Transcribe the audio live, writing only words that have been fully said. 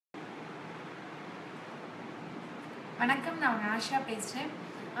வணக்கம், நான் ஆஷா பேசுகிறேன்.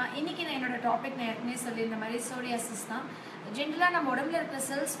 இன்றைக்கி நான் என்னோடய டாபிக் நான் ஏற்கனவே சொல்லியிருந்த மாதிரி சோரியாசிஸ் தான். ஜென்ரலாக நம்ம உடம்புல இருக்கிற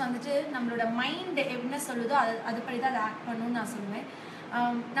செல்ஸ் வந்துட்டு நம்மளோட மைண்ட் என்ன சொல்லுதோ அதுபடி தான் அதை ஆக்ட் பண்ணணும்னு நான் சொல்லுவேன்.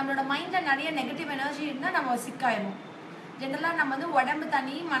 நம்மளோட மைண்டில் நிறைய நெகட்டிவ் எனர்ஜி இருந்தால் நம்ம சிக்காயிடும். ஜென்ரலாக நம்ம வந்து உடம்பு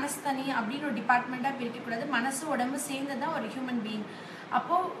தனி மனசு தனி அப்படின்னு ஒரு டிபார்ட்மெண்ட்டாக பிரிக்கக்கூடாது. மனசு உடம்பு சேர்ந்து தான் ஒரு ஹியூமன் பீயிங்.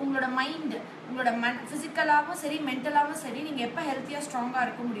 அப்போது உங்களோட மைண்டு உங்களோட ஃபிசிக்கலாகவும் சரி மென்டலாகவும் சரி நீங்கள் எப்போ ஹெல்த்தியாக ஸ்ட்ராங்காக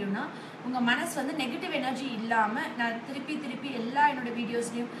இருக்க முடியும்னா உங்கள் மனசு வந்து நெகட்டிவ் எனர்ஜி இல்லாமல், நான் திருப்பி எல்லா என்னோடய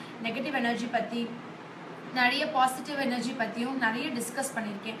வீடியோஸ்லையும் நெகட்டிவ் எனர்ஜி பற்றி நிறைய பாசிட்டிவ் எனர்ஜி பற்றியும் நிறைய டிஸ்கஸ்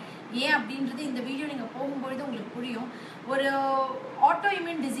பண்ணியிருக்கேன். ஏன் அப்படின்றது இந்த வீடியோ நீங்கள் போகும்பொழுது உங்களுக்கு புரியும். ஒரு ஆட்டோ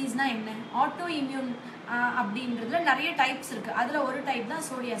இம்யூன் டிசீஸ்னால் என்ன, ஆட்டோ இம்யூன் அப்படின்றதுல நிறைய டைப்ஸ் இருக்குது. அதில் ஒரு டைப் தான்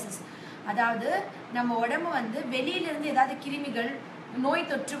சோரியாசிஸ். அதாவது நம்ம உடம்பு வந்து வெளியிலேருந்து ஏதாவது கிருமிகள் நோய்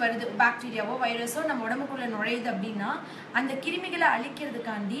தொற்று வருது, பாக்டீரியாவோ வைரஸோ நம்ம உடம்புக்குள்ளே நுழையுது அப்படின்னா அந்த கிருமிகளை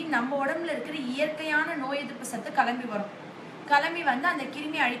அழிக்கிறதுக்காண்டி நம்ம உடம்புல இருக்கிற இயற்கையான நோய் எதிர்ப்பு சத்து கிளம்பி வந்து அந்த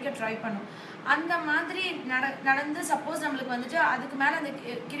கிருமியை அழிக்க ட்ரை பண்ணும். அந்த மாதிரி நடந்து சப்போஸ் நம்மளுக்கு வந்துட்டு அதுக்கு மேலே அந்த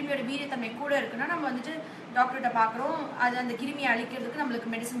கிருமியோட வீரியத்தன்மை கூட இருக்குன்னா நம்ம வந்துட்டு டாக்டர்கிட்ட பார்க்குறோம். அது அந்த கிருமியை அழிக்கிறதுக்கு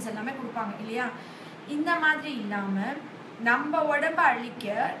நம்மளுக்கு மெடிசின்ஸ் எல்லாமே கொடுப்பாங்க இல்லையா. இந்த மாதிரி இல்லாமல் நம்ம உடம்பை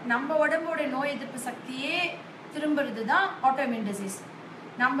அழிக்க நம்ம உடம்போட நோய் எதிர்ப்பு சக்தியே திரும்புறது தான் ஆட்டோஇம்யூன் டிசீஸ்.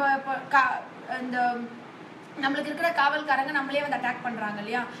 நம்ம இப்போ இந்த நம்மளுக்கு இருக்கிற காவல்காரங்க நம்மளே வந்து அட்டாக் பண்ணுறாங்க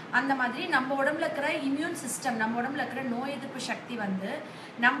இல்லையா, அந்த மாதிரி நம்ம உடம்புல இருக்கிற இம்யூன் சிஸ்டம், நம்ம உடம்புல இருக்கிற நோய் எதிர்ப்பு சக்தி வந்து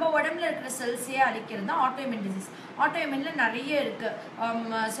நம்ம உடம்புல இருக்கிற செல்ஸையே அழிக்கிறது தான் ஆட்டோஇம்யூன் டிசீஸ். ஆட்டோஇம்யூனில் நிறைய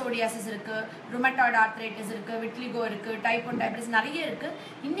இருக்குது. சோரியாசிஸ் இருக்குது, ருமட்டாய்டு ஆர்த்ரைட்டிஸ் இருக்குது, விட்லிகோ இருக்குது, டைப் 1 டயபெட்டிஸ் நிறைய இருக்குது.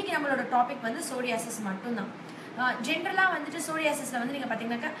 இன்றைக்கி நம்மளோட டாபிக் வந்து சோரியாசிஸ் மட்டும்தான். ஜென்ரலாக வந்துட்டு சோரியாசிஸில் வந்து நீங்கள்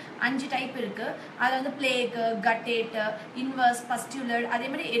பார்த்தீங்கன்னாக்கா 5 டைப் இருக்குது. அதில் வந்து பிளேக்கு, கட்டேட்டு, இன்வர்ஸ், பஸ்டியூலர், அதே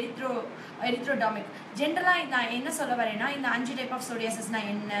மாதிரி எரித்ரோடாமிக். ஜென்ரலாக நான் என்ன சொல்ல வரேன்னா இந்த 5 டைப் ஆஃப் சோரியாசிஸ்னால்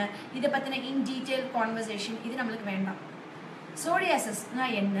என்ன, இதை பற்றின இன் டீட்டெயில் கான்வர்சேஷன் இது நம்மளுக்கு வேண்டாம்.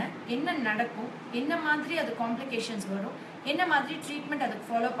 சோரியாசிஸ்னால் என்ன நடக்கும், என்ன மாதிரி அது காம்ப்ளிகேஷன்ஸ் வரும், என்ன மாதிரி ட்ரீட்மெண்ட் அதுக்கு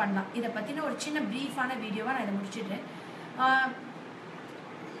ஃபாலோ பண்ணலாம், இதை பற்றின ஒரு சின்ன ப்ரீஃபான வீடியோவாக நான் இதை முடிச்சிடுறேன்.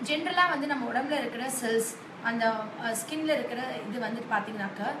 ஜென்ரலாக வந்து நம்ம உடம்புல இருக்கிற செல்ஸ், அந்த ஸ்கின்ல இருக்கிற இது வந்து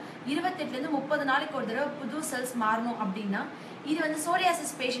பார்த்தீங்கன்னாக்கா 28லேருந்து 30 நாளைக்கு ஒரு தடவை புது செல்ஸ் மாறணும் அப்படின்னா இது வந்து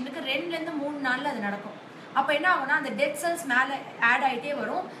சோரியாசிஸ் பேஷண்ட்டுக்கு 2லேருந்து 3 நாளில் அது நடக்கும். அப்போ என்ன ஆகும்னா அந்த டெட் செல்ஸ் மேலே ஆட் ஆகிட்டே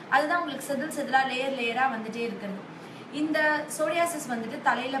வரும். அதுதான் உங்களுக்கு செதிலாக லேயராக வந்துட்டே இருக்கிறது. இந்த சோரியாசிஸ் வந்துட்டு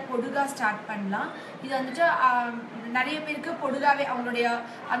தலையில் பொடுகாக ஸ்டார்ட் பண்ணலாம். இது வந்துட்டு நிறைய பேருக்கு பொடுகாவே அவங்களுடைய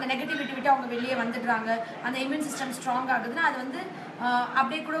அந்த நெகட்டிவிட்டி விட்டு அவங்க வெளியே வந்துடுறாங்க. அந்த இம்யூன் சிஸ்டம் ஸ்ட்ராங் ஆகுதுன்னா அது வந்து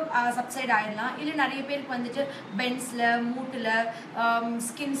அப்படியே கூட சப்சைட் ஆகிடலாம். இல்லை நிறைய பேருக்கு வந்துட்டு பென்ஸில், மூட்டில்,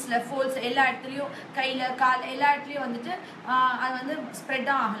 ஸ்கின்ஸில், ஃபோல்ஸ் எல்லா இடத்துலையும், கையில், கால் எல்லா இடத்துலையும் வந்துட்டு அது வந்து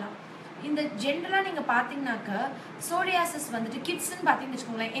ஸ்ப்ரெட்டாக ஆகலாம். இந்த ஜென்ரலாக நீங்கள் பார்த்தீங்கன்னாக்கா சோரியாசிஸ் வந்துட்டு கிட்ஸ்ன்னு பார்த்தீங்கன்னு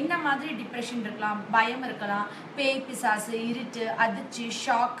வச்சுக்கோங்களேன், என்ன மாதிரி டிப்ரெஷன் இருக்கலாம், பயம் இருக்கலாம், பேய் பிசாசு, இருட்டு, அதிர்ச்சி,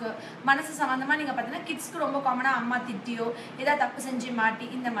 ஷாக்கு, மனசு சம்மந்தமாக நீங்கள் பார்த்தீங்கன்னா கிட்ஸ்க்கு ரொம்ப காமனாக அம்மா திட்டியோ ஏதாவது தப்பு செஞ்சு மாட்டி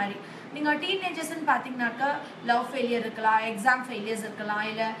இந்த மாதிரி. நீங்கள் டீனேஜர்ஸ்ன்னு பார்த்தீங்கன்னாக்கா லவ் ஃபெயிலியர் இருக்கலாம், எக்ஸாம் ஃபெயிலியர்ஸ் இருக்கலாம்,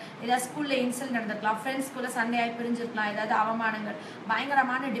 இல்லை ஏதாவது ஸ்கூலில் இன்சல்ட் நடந்திருக்கலாம், ஃப்ரெண்ட்ஸ் ஸ்கூலில் சண்டையாகி பிரிஞ்சிருக்கலாம், ஏதாவது அவமானங்கள்,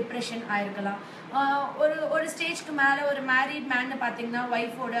 பயங்கரமான டிப்ரெஷன் ஆயிருக்கலாம். ஒரு ஸ்டேஜ்க்கு மேலே ஒரு மேரீட் மேன்னு பார்த்தீங்கன்னா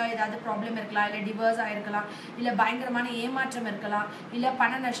ஒய்ஃபோட ஏதாவது ப்ராப்ளம் இருக்கலாம், இல்லை டிவோர்ஸ் ஆகிருக்கலாம், இல்லை பயங்கரமான ஏமாற்றம் இருக்கலாம், இல்லை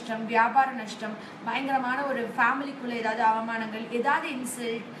பண நஷ்டம், வியாபார நஷ்டம், பயங்கரமான ஒரு ஃபேமிலிக்குள்ளே ஏதாவது அவமானங்கள், ஏதாவது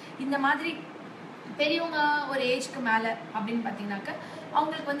இன்சல்ட், இந்த மாதிரி பெரியவங்க ஒரு ஏஜ்க்கு மேலே அப்படின்னு பார்த்தீங்கன்னாக்கா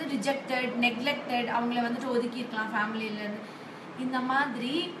அவங்களுக்கு வந்து ரிஜெக்டட், நெக்லெக்டட், அவங்கள வந்துட்டு ஒதுக்கியிருக்கலாம் ஃபேமிலியிலேருந்து. இந்த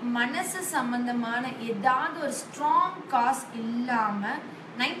மாதிரி மனசு சம்மந்தமான ஏதாவது ஒரு ஸ்ட்ராங் காஸ் இல்லாமல்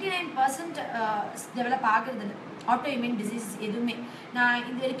 99% டெவலப் ஆகுறது இல்லை ஆட்டோ இம்யூன் டிசீஸ் எதுவுமே. நான்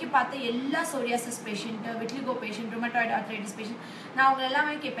இது வரைக்கும் பார்த்த எல்லா psoriasis patient, vitiligo patient, rheumatoid arthritis patient, நான் அவங்களை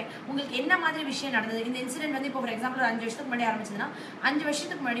எல்லாமே கேட்பேன், உங்களுக்கு என்ன மாதிரி விஷயம் நடந்தது, இந்த இன்சிடென்ட் வந்து இப்போ ஃபார் எக்ஸாம்பிள் 5 வருஷத்துக்கு முன்னாடி ஆரம்பிச்சதுன்னா 5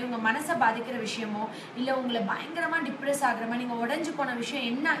 வருஷத்துக்கு முன்னாடி உங்கள் மனசை பாதிக்கிற விஷயமோ இல்லை உங்களை பயங்கரமாக டிப்ரெஸ் ஆகிற மாதிரி நீங்கள் உடஞ்சி போன விஷயம்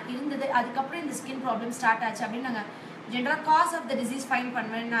என்ன இருந்தது, அதுக்கப்புறம் இந்த ஸ்கின் ப்ராப்ளம் ஸ்டார்ட் ஆச்சு அப்படின்னு நாங்கள் ஜென்ரலாக cos of the disease find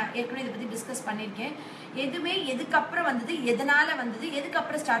பண்ணுவேன். நான் ஏற்கனவே இதை பற்றி டிஸ்கஸ் பண்ணியிருக்கேன். எதுவுமே எதுக்கப்புறம் வந்தது, எதனால் வந்தது,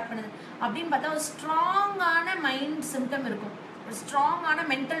 எதுக்கப்புறம் ஸ்டார்ட் பண்ணுது அப்படின்னு பார்த்தா ஒரு ஸ்ட்ராங்கான மைண்ட் சிம்டம் இருக்கும், ஒரு ஸ்ட்ராங்கான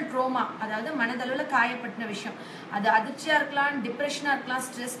மென்டல் ட்ரோமா, அதாவது மனதளவில் காயப்பட்ட விஷயம். அது அதிர்ச்சியாக இருக்கலாம், டிப்ரெஷனாக இருக்கலாம்,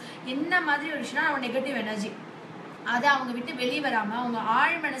 ஸ்ட்ரெஸ், என்ன மாதிரி ஒரு விஷயம்னா அவன் நெகட்டிவ் எனர்ஜி அதை அவங்க விட்டு வெளியே வராமல் அவங்க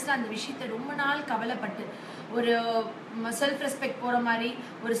ஆழ் மனசில் அந்த விஷயத்தை ரொம்ப நாள் கவலைப்பட்டு ஒரு செல்ஃப் ரெஸ்பெக்ட் போகிற மாதிரி,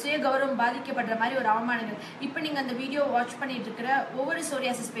 ஒரு சுய கௌரவம் பாதிக்கப்படுற மாதிரி ஒரு அவமானங்கள். இப்போ நீங்கள் அந்த வீடியோ வாட்ச் பண்ணிட்டு இருக்கிற ஒவ்வொரு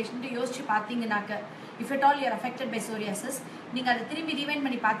சோரியாசிஸ் பேஷண்ட்டும் யோசிச்சு பார்த்தீங்கன்னாக்க, if at all you are affected by psoriasis, நீங்கள் அதை திரும்பி ரீவைண்ட்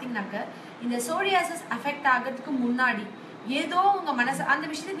பண்ணி பார்த்தீங்கன்னாக்க இந்த சோரியாசிஸ் அஃபெக்ட் ஆகிறதுக்கு முன்னாடி ஏதோ உங்க மனசு அந்த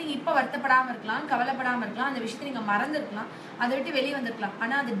விஷயத்துக்கு நீங்க இப்ப வருத்தப்படாம இருக்கலாம், கவலைப்படாம இருக்கலாம், அந்த விஷயத்தை நீங்க மறந்துருக்கலாம், அதை விட்டு வெளியே வந்திருக்கலாம்.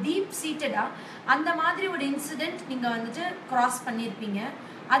 ஆனா அது டீப் சீட்டடா அந்த மாதிரி ஒரு இன்சிடென்ட் நீங்க வந்துட்டு கிராஸ் பண்ணியிருப்பீங்க,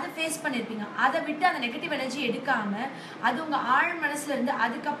 அதை ஃபேஸ் பண்ணியிருப்பீங்க. அதை விட்டு அந்த நெகட்டிவ் எனர்ஜி எடுக்காம அது உங்க ஆழ் மனசுல இருந்து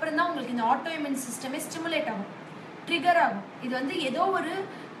அதுக்கப்புறம் தான் உங்களுக்கு இந்த ஆட்டோஇம்யூன் சிஸ்டமே ஸ்டிமுலேட் ஆகும், ட்ரிகர் ஆகும். இது வந்து ஏதோ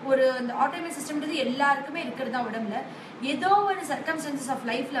ஒரு இந்த ஆட்டோஇம்யூன் சிஸ்டம்ன்றது எல்லாருக்குமே இருக்கிறது தான் உடம்புல. ஏதோ ஒரு சர்க்கம்ஸ்டன்சஸ் ஆஃப்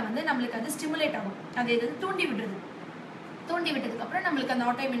லைஃப்ல வந்து நம்மளுக்கு அது ஸ்டிமுலேட் ஆகும், அதை எது தூண்டி விடுறது. தூண்டி விட்டதுக்கு அப்புறம் நம்மளுக்கு அந்த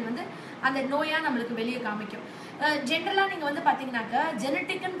ஆட்டோஇம்யூன் வந்து அந்த நோயா நம்மளுக்கு வெளியே காமிக்கும். ஜென்ரலா நீங்க வந்து பாத்தீங்கன்னாக்க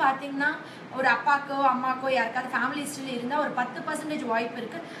ஜெனட்டிக்னு பாத்தீங்கன்னா ஒரு அப்பாக்கோ அம்மாக்கோ யாருக்காவது ஃபேமிலி ஹிஸ்டரியில் இருந்தால் ஒரு 10% வாய்ப்பு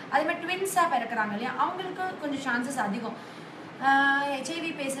இருக்கு. அதே மாதிரி ட்வின்ஸா பிறக்கிறாங்க இல்லையா, அவங்களுக்கு கொஞ்சம் சான்சஸ் அதிகம்.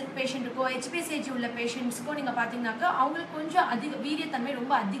 ஹெச்ஐவி பேஷண்ட்டுக்கோ HPSAG உள்ள பேஷண்ட்ஸுக்கோ நீங்கள் பார்த்தீங்கன்னாக்கா அவங்களுக்கு கொஞ்சம் வீரியத்தன்மை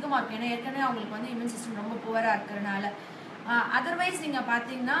ரொம்ப அதிகமாக இருக்கும். ஏன்னா ஏற்கனவே அவங்களுக்கு வந்து இம்யூன் சிஸ்டம் ரொம்ப புவராக இருக்கிறதுனால. அதர்வைஸ் நீங்கள்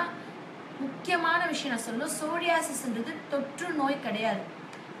பார்த்தீங்கன்னா முக்கியமான விஷயம் நான் சொல்லணும், சோரியாசிஸ்ன்றது தொற்று நோய் கிடையாது.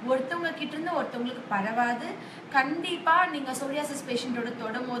 ஒருத்தவங்க கிட்ட இருந்து ஒருத்தவங்களுக்கு பரவாது. கண்டிப்பா நீங்க சோரியாசிஸ் பேஷண்டோட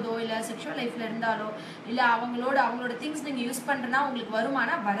தொடமோதோ இல்ல செக்ஷுவல் லைஃப்ல இருந்தாலோ இல்ல அவங்களோட திங்ஸ் நீங்க யூஸ் பண்றனா உங்களுக்கு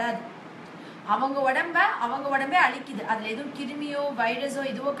வருமானா வராது. அவங்க உடம்பே அழிக்குது. அதுல எதுவும் கிருமியோ வைரஸோ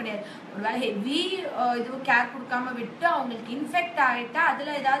இதுவோ கிடையாது. ஒருவேளை ஹெவி இதுவும் கேர் கொடுக்காம விட்டு அவங்களுக்கு இன்ஃபெக்ட் ஆகிட்டா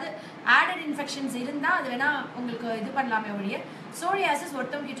அதுல ஏதாவது ஆடட் இன்ஃபெக்ஷன்ஸ் இருந்தா அது வேணா உங்களுக்கு இது பண்ணலாமே ஒழிய சோரியாசிஸ்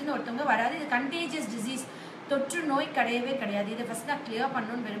ஒருத்தவங்க கிட்ட இருந்து ஒருத்தவங்க வராது. இது கண்டேஜியஸ் டிசீஸ், தொற்று நோய் கிடையவே கிடையாது. இதை ஃபர்ஸ்ட் நான் கிளியர்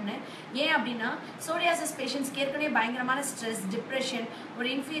பண்ணணும்னு விரும்பினேன். ஏன் அப்படின்னா சோரியாசிஸ் பேஷண்ட்ஸ்க்கு ஏற்கனவே பயங்கரமான ஸ்ட்ரெஸ், டிப்ரெஷன், ஒரு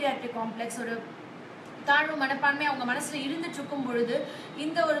இன்ஃபீரியாரிட்டி காம்ப்ளெக்ஸ், ஒரு தாழ்வு மனப்பான்மை அவங்க மனசுல இருந்துட்டு இருக்கும் பொழுது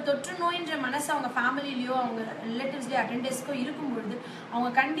இந்த ஒரு தொற்று நோயின்ற மனசு அவங்க ஃபேமிலிலயோ அவங்க ரிலேட்டிவ்ஸ்லயோ அட்டெண்டர்ஸ்க்கோ இருக்கும் பொழுது அவங்க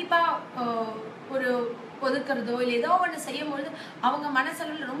கண்டிப்பா ஒரு ஒதுக்குறதோ இல்லை ஏதோ ஒன்று செய்யும் பொழுது அவங்க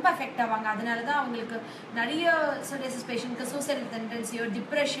மனசளவில் ரொம்ப அஃபெக்ட் ஆவாங்க. அதனால தான் அவங்களுக்கு நிறைய சோரியாசிஸ் பேஷண்ட்க்கு சூசைடல் டெண்டன்சியோ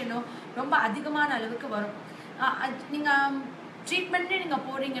டிப்ரெஷனோ ரொம்ப அதிகமான அளவுக்கு வரும். நீங்கள் ட்ரீட்மெண்ட்னு நீங்கள்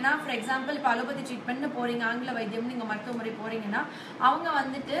போகிறீங்கன்னா, ஃபார் எக்ஸாம்பிள் இப்போ அலோபதி ட்ரீட்மெண்ட்னு போகிறீங்க, ஆங்கில வைத்தியம் நீங்கள் மருத்துவ முறை போகிறீங்கன்னா அவங்க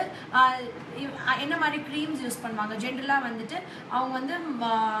வந்துட்டு என்ன மாதிரி க்ரீம்ஸ் யூஸ் பண்ணுவாங்க. ஜென்ரலாக வந்துட்டு அவங்க வந்து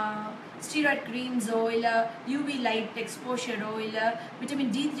ஸ்டீராய்ட் க்ரீம்ஸோ இல்லை யூவி லைட் எக்ஸ்போஷரோ இல்லை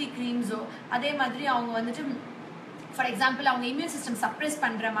விட்டமின் D3 க்ரீம்ஸோ, அதே மாதிரி அவங்க வந்துட்டு ஃபார் எக்ஸாம்பிள் அவங்க இம்யூன் சிஸ்டம் சப்ரெஸ்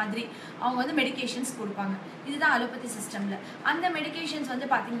பண்ணுற மாதிரி அவங்க வந்து மெடிகேஷன்ஸ் கொடுப்பாங்க. இதுதான் அலோபதி சிஸ்டமில். அந்த மெடிகேஷன்ஸ் வந்து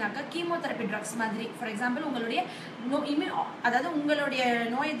பார்த்தீங்கன்னாக்கா கீமோதெரப்பி ட்ரக்ஸ் மாதிரி. ஃபார் எக்ஸாம்பிள் உங்களுடைய அதாவது உங்களுடைய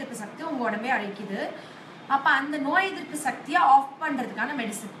நோய் எதிர்ப்பு சக்தி உங்கள் உடம்பே அழிக்குது. அப்போ அந்த நோய் எதிர்ப்பு சக்தியை ஆஃப் பண்ணுறதுக்கான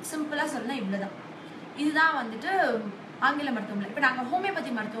மெடிசன். சிம்பிளாக சொல்லணும் இவ்வளோதான். இதுதான் வந்துட்டு ஆங்கில மருத்துவமுறை. இப்போ நாங்கள் ஹோமியோபதி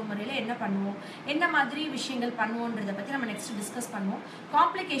மருத்துவ முறையில் என்ன பண்ணுவோம், என்ன மாதிரி விஷயங்கள் பண்ணுவோன்றதை பற்றி நம்ம நெக்ஸ்ட் டிஸ்கஸ் பண்ணுவோம்.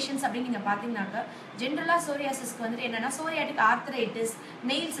 காம்ப்ளிகேஷன்ஸ் அப்படின்னு நீங்கள் பார்த்தீங்கன்னாக்கா ஜென்ரலாக சோரியாசிஸ்க்கு வந்துட்டு என்னென்னா சோரியாட்டிக் ஆர்த்தரைட்டிஸ்,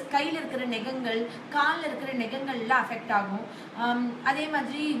 நெயில்ஸ் கையில் இருக்கிற நெகங்கள், காலில் இருக்கிற நெகங்கள்லாம் அஃபெக்ட் ஆகும். அதே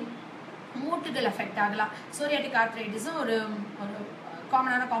மாதிரி மூட்டுகள் அஃபெக்ட் ஆகலாம். சோரியாட்டிக் ஆர்த்தரைட்டிஸும் ஒரு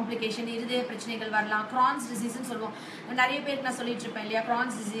காமனான காம்ப்ளிகேஷன். இருதய பிரச்சனைகள் வரலாம். கிரான்ஸ் டிசீஸ்ன்னு சொல்லுவோம். நிறைய பேருக்கு நான் சொல்லிட்டு இருப்பேன் இல்லையா,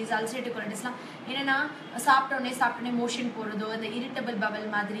 கிரான்ஸ் டிசீஸ், அல்சரேட்டிவ் கொலைட்டிஸ்லாம் என்னன்னா சாப்பிட்டோன்னே மோஷன் போகிறதோ, அந்த இரிட்டபிள் பவல்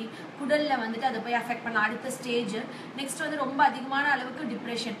மாதிரி குடலில் வந்துட்டு அதை போய் அஃபெக்ட் பண்ண அடுத்த ஸ்டேஜ். நெக்ஸ்ட் வந்து ரொம்ப அதிகமான அளவுக்கு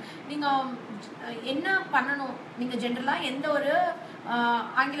டிப்ரெஷன். நீங்கள் என்ன பண்ணணும், நீங்கள் ஜென்ரலாக எந்த ஒரு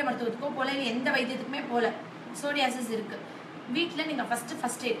ஆங்கில மருத்துவத்துக்கோ போல இல்லை எந்த வைத்தியத்துக்குமே போல சோரியாசிஸ் இருக்குது வீட்டில் நீங்கள்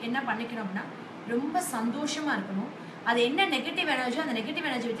ஃபஸ்ட் எய்ட் என்ன பண்ணிக்கணும் அப்படின்னா ரொம்ப சந்தோஷமாக இருக்கணும். அது என்ன நெகட்டிவ் எனர்ஜியோ அந்த நெகட்டிவ்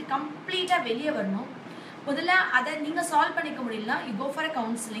எனர்ஜி வச்சு கம்ப்ளீட்டாக வெளியே வரணும். முதல்ல அதை நீங்கள் சால்வ் பண்ணிக்க முடியலனா you go for a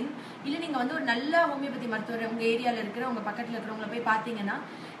counselling. இல்லை நீங்கள் வந்து ஒரு நல்ல ஹோமியோபதி மருத்துவர் உங்கள் ஏரியாவில் இருக்கிற உங்கள் பக்கத்தில் இருக்கிறவங்கள போய் பார்த்தீங்கன்னா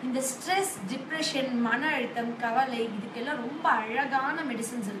இந்த ஸ்ட்ரெஸ், டிப்ரெஷன், மன அழுத்தம், கவலை இதுக்கெல்லாம் ரொம்ப அழகான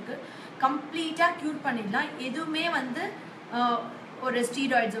மெடிசன்ஸ் இருக்குது. கம்ப்ளீட்டாக க்யூர் பண்ணிடலாம். எதுவுமே வந்து ஒரு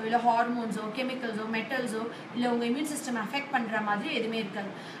ஸ்டீராய்ட்ஸோ இல்லை ஹார்மோன்ஸோ கெமிக்கல்ஸோ மெட்டல்ஸோ இல்லை உங்கள் இம்யூன் சிஸ்டம் அஃபெக்ட் பண்ணுற மாதிரி எதுவுமே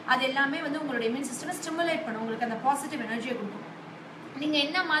இருக்காது. அது எல்லாமே வந்து உங்களோட இம்யூன் சிஸ்டமை ஸ்டிமுலேட் பண்ணும், உங்களுக்கு அந்த பாசிட்டிவ் எனர்ஜியை கொடுக்கும். நீங்கள்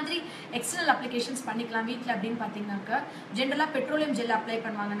என்ன மாதிரி எக்ஸ்டர்னல் அப்ளிகேஷன்ஸ் பண்ணிக்கலாம் வீட்டில் அப்படின்னு பார்த்தீங்கன்னாக்கா ஜென்ரலாக பெட்ரோலியம் ஜெல் அப்ளை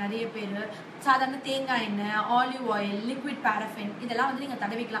பண்ணுவாங்க நிறைய பேர். சாதாரண தேங்காய் எண்ணெய், ஆலிவ் ஆயில், லிக்விட் பேரஃபின் இதெல்லாம் வந்து நீங்கள்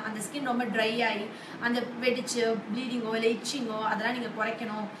தடவிக்கலாம். அந்த ஸ்கின் ரொம்ப ட்ரை ஆகி அந்த வெடிச்சு ப்ளீடிங்கோ இல்லை இச்சிங்கோ அதெல்லாம் நீங்கள்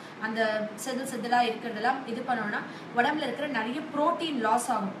குறைக்கணும். அந்த செதிலாக இருக்கிறதெல்லாம் இது பண்ணோன்னா உடம்புல இருக்கிற நிறைய ப்ரோட்டீன்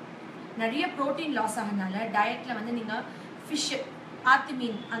லாஸ் ஆகும். நிறைய ப்ரோட்டீன் லாஸ் ஆகிறதுனால டயட்டில் வந்து நீங்கள் ஃபிஷ்ஷு, ஆத்து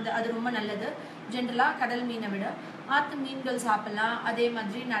மீன் அது ரொம்ப நல்லது. ஜென்ரலாக கடல் மீனை விட ஆத்து மீன்கள் சாப்பிட்லாம். அதே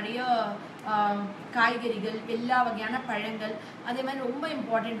மாதிரி நிறைய காய்கறிகள், எல்லா வகையான பழங்கள், அதே மாதிரி ரொம்ப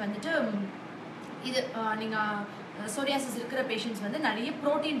இம்பார்ட்டண்ட் வந்துட்டு இது நீங்கள் சோரியாசிஸ் இருக்கிற பேஷண்ட்ஸ் வந்து நிறைய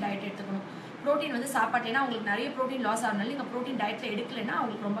ப்ரோட்டீன் டயட் எடுத்துக்கணும். ப்ரோட்டீன் வந்து சாப்பாட்டேன்னா அவங்களுக்கு நிறைய ப்ரோட்டீன் லாஸ் ஆகிறதுனால நீங்கள் ப்ரோட்டீன் டயட்டில் எடுக்கலைன்னா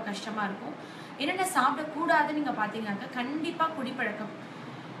அவங்களுக்கு ரொம்ப கஷ்டமாக இருக்கும். என்னென்ன சாப்பிடக்கூடாதுன்னு நீங்கள் பார்த்தீங்கன்னாக்கா கண்டிப்பாக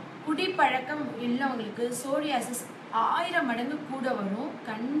குடிப்பழக்கம் இல்லைவங்களுக்கு சோரியாசிஸ் 1000 மடங்கு கூட வரும்.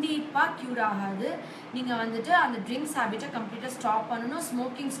 கண்டிப்பா கியூர் ஆகாது. நீங்க வந்துட்டு அந்த ட்ரிங்க்ஸ் ஹேபிட்டை கம்ப்ளீட்டா ஸ்டாப் பண்ணணும்.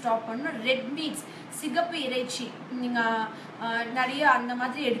 ஸ்மோக்கிங் ஸ்டாப் பண்ணணும். ரெட் மீட்ஸ், சிகப்பு இறைச்சி நீங்க நிறைய அந்த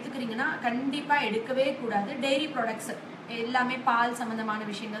மாதிரி எடுத்துக்கிறீங்கன்னா கண்டிப்பா எடுக்கவே கூடாது. டெய்ரி ப்ராடக்ட்ஸ் எல்லாமே பால் சம்பந்தமான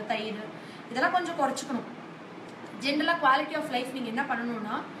விஷயங்கள், தயிர் இதெல்லாம் கொஞ்சம் குறைச்சிக்கணும். ஜென்ரலா குவாலிட்டி ஆஃப் லைஃப் நீங்க என்ன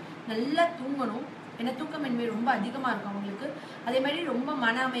பண்ணணும்னா நல்லா தூங்கணும். ஏன்னா தூக்கமின்மை ரொம்ப அதிகமாக இருக்கும் அவங்களுக்கு. அதே மாதிரி ரொம்ப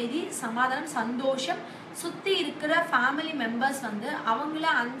மன அமைதி, சமாதானம், சந்தோஷம், சுற்றி இருக்கிற ஃபேமிலி மெம்பர்ஸ் வந்து அவங்கள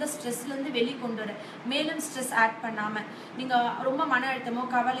அந்த ஸ்ட்ரெஸ்லேருந்து வெளிக்கொண்டு வர, மேலும் ஸ்ட்ரெஸ் ஆட் பண்ணாமல். நீங்கள் ரொம்ப மன அழுத்தமோ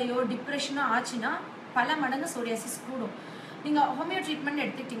கவலையோ டிப்ரெஷனோ ஆச்சுன்னா பல மடங்கு சோரியாசிஸ் கூடும். நீங்கள் ஹோமியோ ட்ரீட்மெண்ட்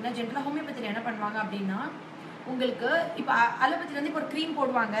எடுத்துக்கிட்டிங்கன்னா ஜென்ரலாக ஹோமியோபதியில் என்ன பண்ணுவாங்க அப்படின்னா உங்களுக்கு இப்போ அலோபதியில் வந்து இப்போ ஒரு க்ரீம்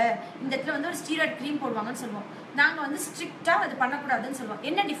போடுவாங்க, இந்த இடத்துல வந்து ஒரு ஸ்டீராய்டு க்ரீம் போடுவாங்கன்னு சொல்லுவோம். நாங்கள் வந்து ஸ்ட்ரிக்டாக அது பண்ணக்கூடாதுன்னு சொல்லுவோம்.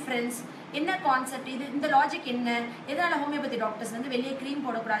 என்ன டிஃப்ரென்ஸ், என்ன கான்செப்ட், இது இந்த லாஜிக் என்ன, எதனால் ஹோமியோபதி டாக்டர்ஸ் வந்து வெளியே க்ரீம்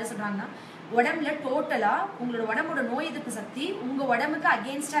போடக்கூடாதுன்னு சொல்கிறாங்கன்னா உடம்புல டோட்டலாக உங்களோட உடம்போட நோய் எதிர்ப்பு சக்தி உங்கள் உடம்புக்கு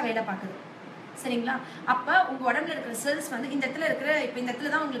அகெயின்ஸ்டாக வேலை பார்க்குது. சரிங்களா? அப்போ உங்கள் உடம்புல இருக்கிற செல்ஸ் வந்து இந்த இடத்துல இருக்கிற, இப்போ இந்த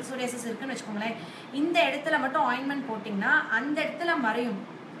இடத்துல தான் உங்களுக்கு சோரியாசிஸ் இருக்குன்னு வச்சுக்கோங்களேன், இந்த இடத்துல மட்டும் ஆயின்மெண்ட் போட்டிங்கன்னா அந்த இடத்துல மறையும்.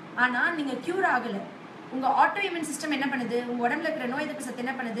 ஆனால் நீங்கள் க்யூர் ஆகலை. உங்கள் ஆட்டோ இம்யூன் சிஸ்டம் என்ன பண்ணுது, உங்கள் உடம்புல இருக்கிற நோய் எதிர்ப்பு சக்தி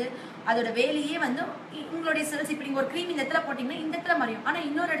என்ன பண்ணுது, அதோட வேலையே வந்து உங்களுடைய செல்ஸ், இப்போ நீங்கள் ஒரு க்ரீம் இந்த இடத்துல போட்டிங்கன்னா இந்த இடத்துல மறையும், ஆனால்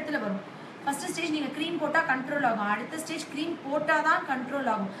இன்னொரு இடத்துல வரும். ஃபர்ஸ்ட் ஸ்டேஜ் நீங்கள் க்ரீம் போட்டால் கண்ட்ரோல் ஆகும். அடுத்த ஸ்டேஜ் க்ரீம் போட்டால் தான் கண்ட்ரோல்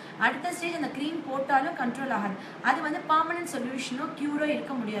ஆகும். அடுத்த ஸ்டேஜ் அந்த க்ரீம் போட்டாலும் கண்ட்ரோல் ஆகாது. அது வந்து பர்மனன்ட் சொல்யூஷனோ க்யூரோ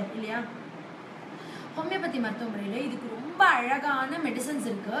இருக்க முடியாது இல்லையா? ஹோமியோபதி மருத்துவ முறையில் இதுக்கு ரொம்ப அழகான மெடிசன்ஸ்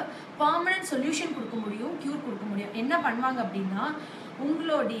இருக்குது. பர்மனன்ட் சொல்யூஷன் கொடுக்க முடியும், க்யூர் கொடுக்க முடியும். என்ன பண்ணுவாங்க அப்படின்னா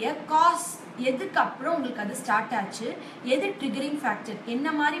உங்களுடைய காஸ் எதுக்கு அப்புறம் உங்களுக்கு அது ஸ்டார்ட் ஆச்சு, எது ட்ரிகரிங் ஃபேக்டர், என்ன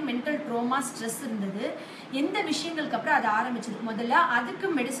மாதிரி மென்டல் ட்ரோமா ஸ்ட்ரெஸ் இருந்தது, எந்த விஷயங்களுக்கு அப்புறம் அது ஆரம்பிச்சது, முதல்ல அதுக்கு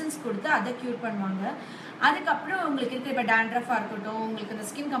மெடிசன்ஸ் கொடுத்து அதை க்யூர் பண்ணுவாங்க. அதுக்கப்புறம் உங்களுக்கு இருக்கிற இப்போ டேண்ட்ரஃபாக இருக்கட்டும், உங்களுக்கு இந்த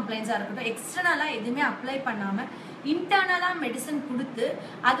ஸ்கின் கம்ப்ளைண்ட்ஸாக இருக்கட்டும், எக்ஸ்டர்னலாக எதுவுமே அப்ளை பண்ணாமல் இன்டர்னலாக மெடிசன் கொடுத்து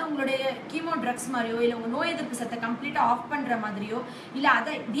அது உங்களுடைய கீமோ ட்ரக்ஸ் மாதிரியோ இல்லை உங்கள் நோய் எதிர்ப்பு சத்தை கம்ப்ளீட்டாக ஆஃப் பண்ணுற மாதிரியோ இல்லை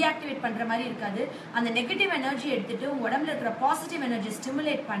அதை டீஆக்டிவேட் பண்ணுற மாதிரி இருக்காது. அந்த நெகட்டிவ் எனர்ஜி எடுத்துகிட்டு உங்கள் உடம்புல இருக்கிற பாசிட்டிவ் எனர்ஜி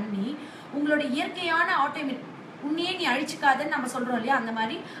ஸ்டிமுலேட் பண்ணி உங்களோட இயற்கையான ஆட்டோமின் உன்னையே நீ அழிச்சிக்காதுன்னு நம்ம சொல்கிறோம் இல்லையா, அந்த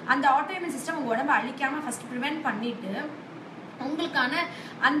மாதிரி அந்த ஆட்டோமின் சிஸ்டம் உங்கள் உடம்பை அழிக்காமல் ஃபஸ்ட் ப்ரிவென்ட் பண்ணிவிட்டு உங்களுக்கான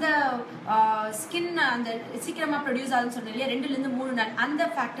அந்த ஸ்கின் அந்த சீக்கிரமாக ப்ரொடியூஸ் ஆகுதுன்னு சொன்னேன் இல்லையா, 2-3 நாள் அந்த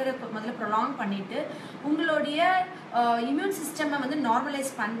ஃபேக்டரை முதல்ல ப்ரொலாங் பண்ணிவிட்டு உங்களுடைய இம்யூன் சிஸ்டமை வந்து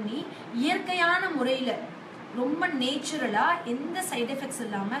நார்மலைஸ் பண்ணி இயற்கையான முறையில் ரொம்ப நேச்சுரலாக எந்த சைட் எஃபெக்ட்ஸ்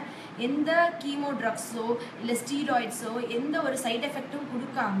இல்லாமல் எந்த கீமோ ட்ரக்ஸோ இல்லை ஸ்டீராய்ட்ஸோ எந்த ஒரு சைட் எஃபெக்டும்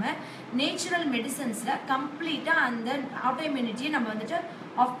கொடுக்காம நேச்சுரல் மெடிசன்ஸில் கம்ப்ளீட்டாக அந்த ஆட்டோ இம்யூனிட்டியை நம்ம வந்துட்டு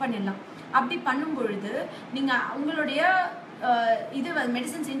ஆஃப் பண்ணிடலாம். அப்படி பண்ணும் பொழுது நீங்கள் உங்களுடைய இது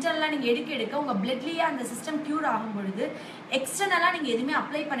மெடிசன்ஸ் இன்டர்னலாக நீங்கள் எடுக்க உங்கள் பிளட்லேயே அந்த சிஸ்டம் க்யூர் ஆகும் பொழுது எக்ஸ்டர்னலாக நீங்கள் எதுவுமே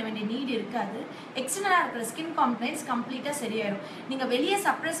அப்ளை பண்ண வேண்டிய நீட் இருக்காது. எக்ஸ்டர்னலாக இருக்கிற ஸ்கின் கம்ப்ளைண்ட்ஸ் கம்ப்ளீட்டாக சரியாயிடும். நீங்கள் வெளியே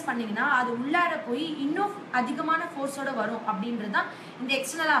சப்ரெஸ் பண்ணிங்கன்னா அது உள்ளார போய் இன்னும் அதிகமான ஃபோர்ஸோடு வரும். அப்படின்றது தான் இந்த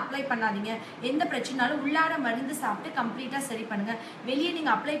எக்ஸ்டர்னலாக அப்ளை பண்ணாதீங்க. எந்த பிரச்சனாலும் உள்ளார மருந்து சாப்பிட்டு கம்ப்ளீட்டாக சரி பண்ணுங்கள். வெளியே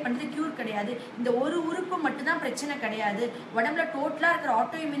நீங்கள் அப்ளை பண்ணுறது க்யூர் கிடையாது. இந்த ஒரு உறுப்பு மட்டும்தான் பிரச்சனை கிடையாது. உடம்புல டோட்டலாக இருக்கிற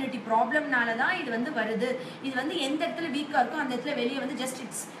ஆட்டோ இம்யூனிட்டி ப்ராப்ளம்னால தான் இது வந்து வருது. இது வந்து எந்த இடத்துல வீக்காக இருக்கோ அந்த இடத்துல வெளியே வந்து just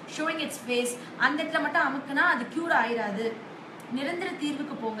it's showing it's face, அந்த இடத்துல மட்டும் அமுக்குனா அது க்யூர் ஆயிடாது. நிரந்தர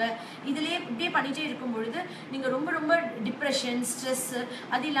தீர்வுக்கு போங்க. இதுலேயே இப்படியே பண்ணிகிட்டே இருக்கும் பொழுது நீங்கள் ரொம்ப ரொம்ப டிப்ரெஷன், ஸ்ட்ரெஸ்ஸு,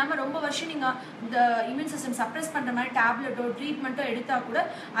 அது இல்லாமல் ரொம்ப வருஷம் நீங்கள் இந்த இம்யூன் சிஸ்டம் சப்ரெஸ் பண்ணுற மாதிரி டேப்லெட்டோ ட்ரீட்மெண்ட்டோ எடுத்தால் கூட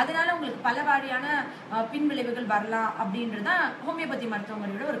அதனால் உங்களுக்கு பல வாரியான பின்விளைவுகள் வரலாம். அப்படின்றது தான் ஹோமியோபதி மருத்துவ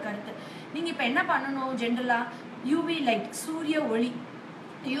முறையோட ஒரு கருத்து. நீங்கள் இப்போ என்ன பண்ணணும், ஜென்ரலாக யூவி லைட், சூரிய ஒளி,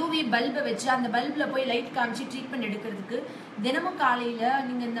 யூவி பல்பை வச்சு அந்த பல்பில் போய் லைட் காமிச்சு ட்ரீட்மெண்ட் எடுக்கிறதுக்கு தினமும் காலையில்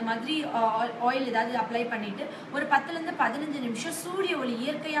நீங்கள் இந்த மாதிரி ஆயில் ஏதாவது அப்ளை பண்ணிவிட்டு ஒரு 10-15 நிமிஷம் சூரிய ஒளி,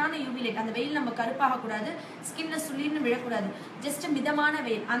 இயற்கையான யூவி லைட், அந்த வெயில் நம்ம கருப்பாகக்கூடாது, ஸ்கின்ல சுளிர்னு விழக்கூடாது, ஜஸ்ட் மிதமான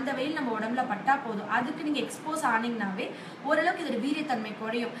வெயில், அந்த வெயில் நம்ம உடம்புல பட்டா போதும். அதுக்கு நீங்கள் எக்ஸ்போஸ் ஆனீங்கன்னாவே ஓரளவுக்கு இதோட வீரியத்தன்மை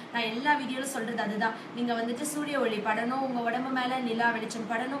குறையும். நான் எல்லா வீடியோவில் சொல்கிறது அதுதான். நீங்கள் வந்துட்டு சூரிய ஒளி படணும், உங்கள் உடம்பு மேலே நிலா வெளிச்சம்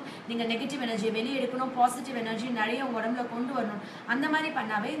படணும், நீங்கள் நெகட்டிவ் எனர்ஜியை வெளியே எடுக்கணும், பாசிட்டிவ் எனர்ஜி நிறைய உங்கள் உடம்புல கொண்டு வரணும். அந்த மாதிரி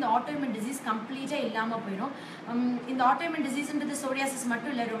பண்ணாவே இந்த ஆட்டோஇம்யூன் டிசீஸ் கம்ப்ளீட்டாக இல்லாமல் போயிடும். இந்த ஆட்டோஇம்யூன் டிசீஸ்ன்றது சோரியாசிஸ்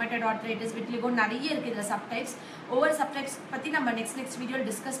மட்டும் இல்லை, ரொமேட்டட் ஆர்த்ரைட்டிஸ், விட்லிகோ நிறைய இருக்குது இதில் சப்டைப்ஸ். ஒவ்வொரு சப்டைப்ஸ் பற்றி நம்ம நெக்ஸ்ட் வீடியோவில்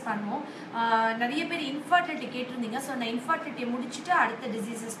டிஸ்கஸ் பண்ணுவோம். நிறைய பேர் இன்ஃபர்டிலிட்டி கேட்டிருந்தீங்க. ஸோ நான் இன்ஃபர்டிலிட்டியை முடிச்சுட்டு அடுத்த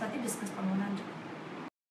டிசீசஸ் பற்றி டிஸ்கஸ் பண்ணுவோம். நன்றி.